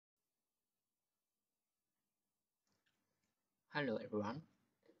Hello everyone,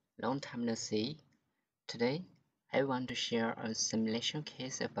 long time no see. Today, I want to share a simulation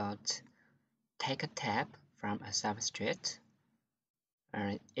case about take a tab from a substrate.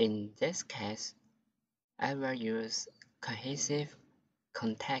 In this case, I will use cohesive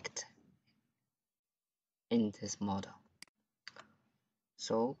contact in this model.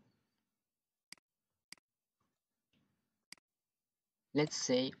 So, let's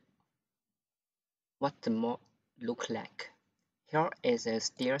see what the model look like. Here is a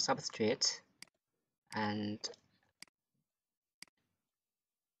steel substrate and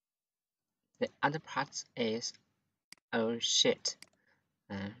the other part is a sheet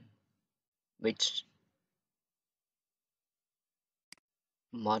which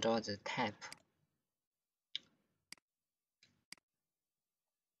model the tab.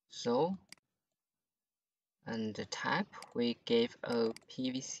 So, and the type we give a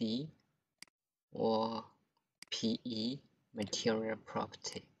PVC or PE material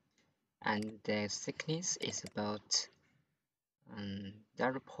property, and the thickness is about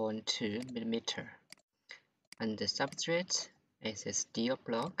 0.2 millimeter, and the substrate is a steel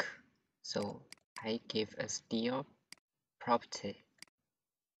block, so I give a steel property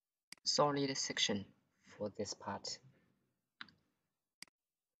solid section for this part.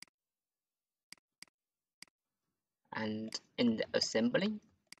 And in the assembly,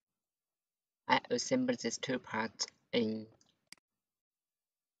 I assemble these two parts in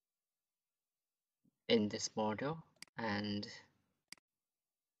this model, and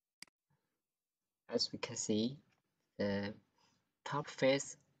as we can see, the top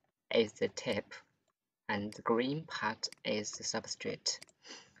face is the tip and the green part is the substrate.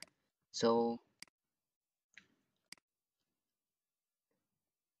 So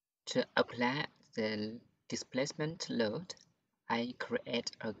to apply the displacement load, I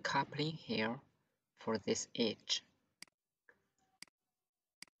create a coupling here for this edge.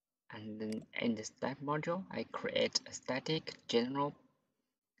 And then in the step module, I create a static general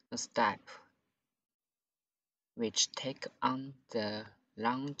step which take on the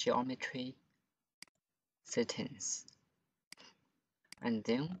long geometry settings. And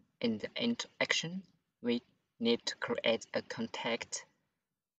then in the interaction, we need to create a contact,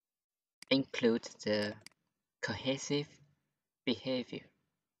 include the cohesive behavior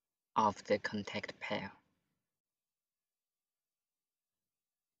of the contact pair.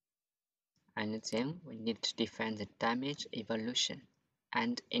 And then we need to define the damage evolution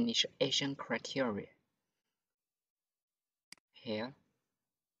and initiation criteria. Here,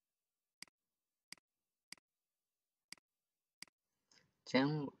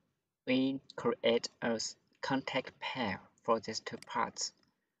 then we create a contact pair for these two parts.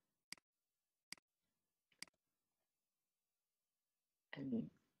 And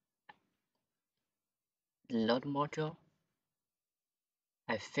the load module,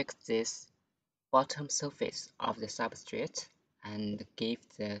 I fix this bottom surface of the substrate and give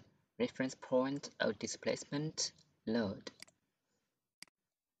the reference point of displacement load.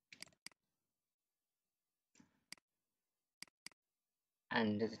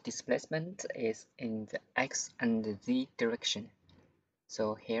 And the displacement is in the x and z direction.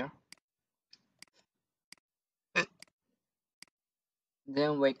 So here,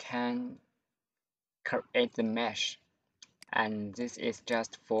 then we can create the mesh, and this is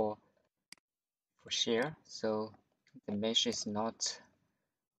just for shear, so the mesh is not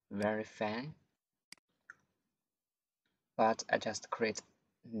very fine, but I just create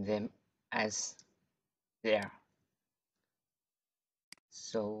them as there.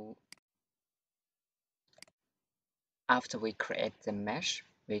 So after we create the mesh,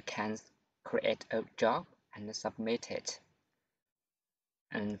 we can create a job and submit it.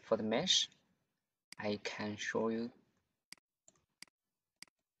 And for the mesh, I can show you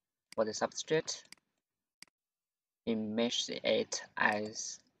for the substrate, we mesh it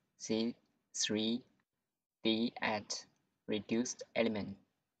as C3D at reduced element.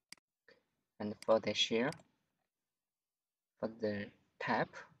 And for the shear, for the tab,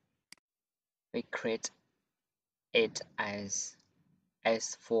 we create it as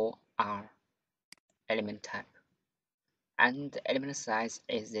S4R element type, and the element size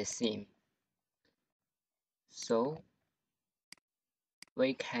is the same. So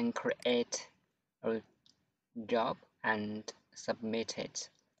we can create a job and submit it.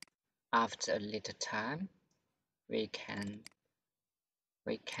 After a little time, we can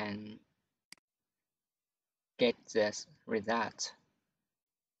get this result.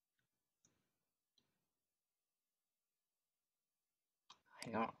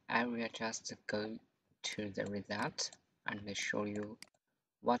 Here I will just go to the result and show you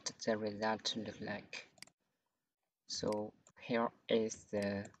what the result look like. So here is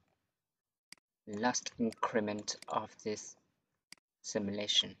the last increment of this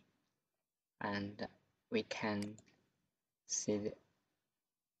simulation, and we can see the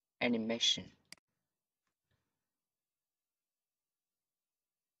animation.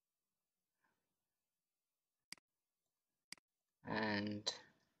 And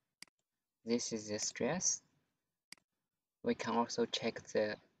this is the stress. We can also check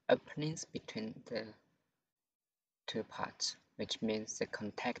the openings between the two parts, which means the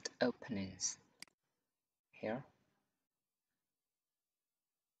contact openings here.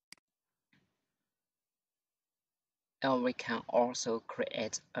 And we can also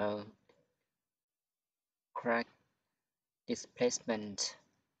create a crack displacement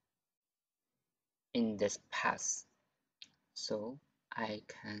in this path. So I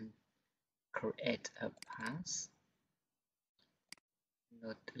can create a path,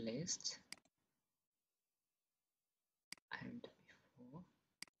 node list, and before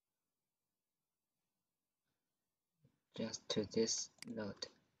just to this node.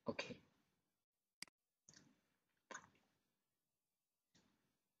 Okay.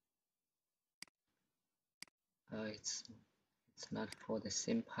 It's not for the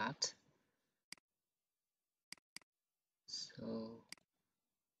same part. So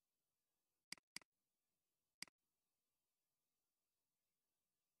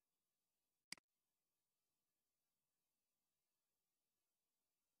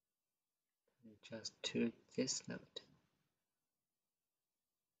just to this node.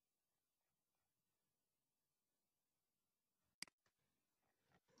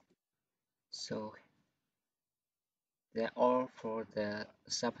 So they're all for the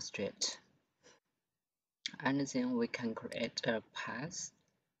substrate. And then we can create a path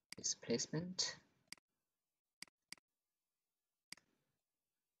displacement.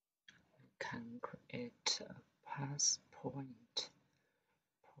 We can create a path point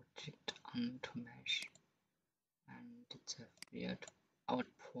project onto mesh. And the field out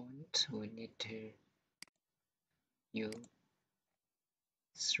point we need to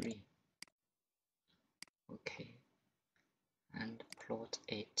U3. Okay. And plot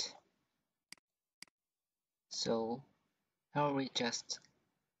it. So now we just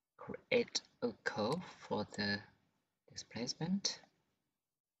create a curve for the displacement.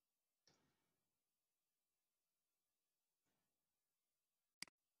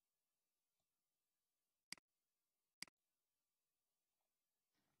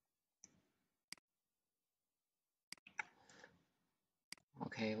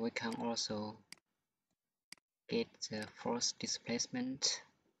 Okay, we can also get the force displacement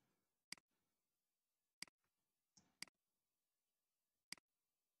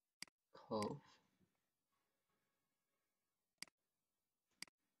curve.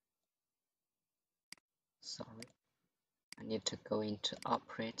 Sorry, I need to go into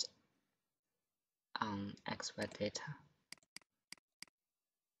operate on XY data.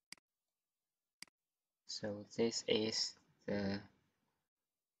 So this is the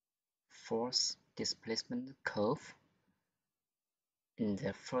force displacement curve in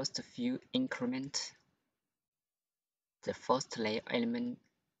the first few increments. The first layer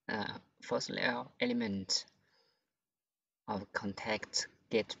element of contact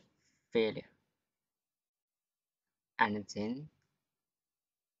get failure, and then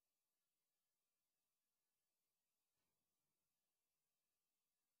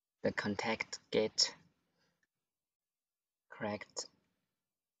the contact get cracked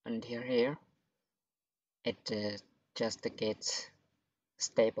until here it just gets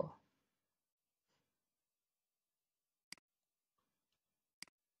stable.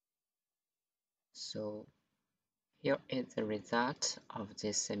 So here is the result of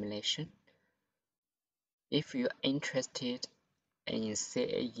this simulation. If you are interested in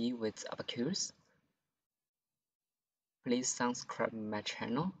CAE with Abaqus, please subscribe my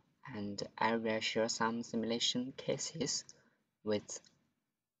channel, and I will share some simulation cases with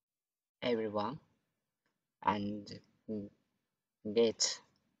everyone and get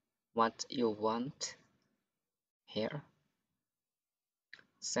what you want here.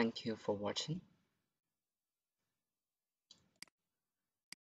 Thank you for watching.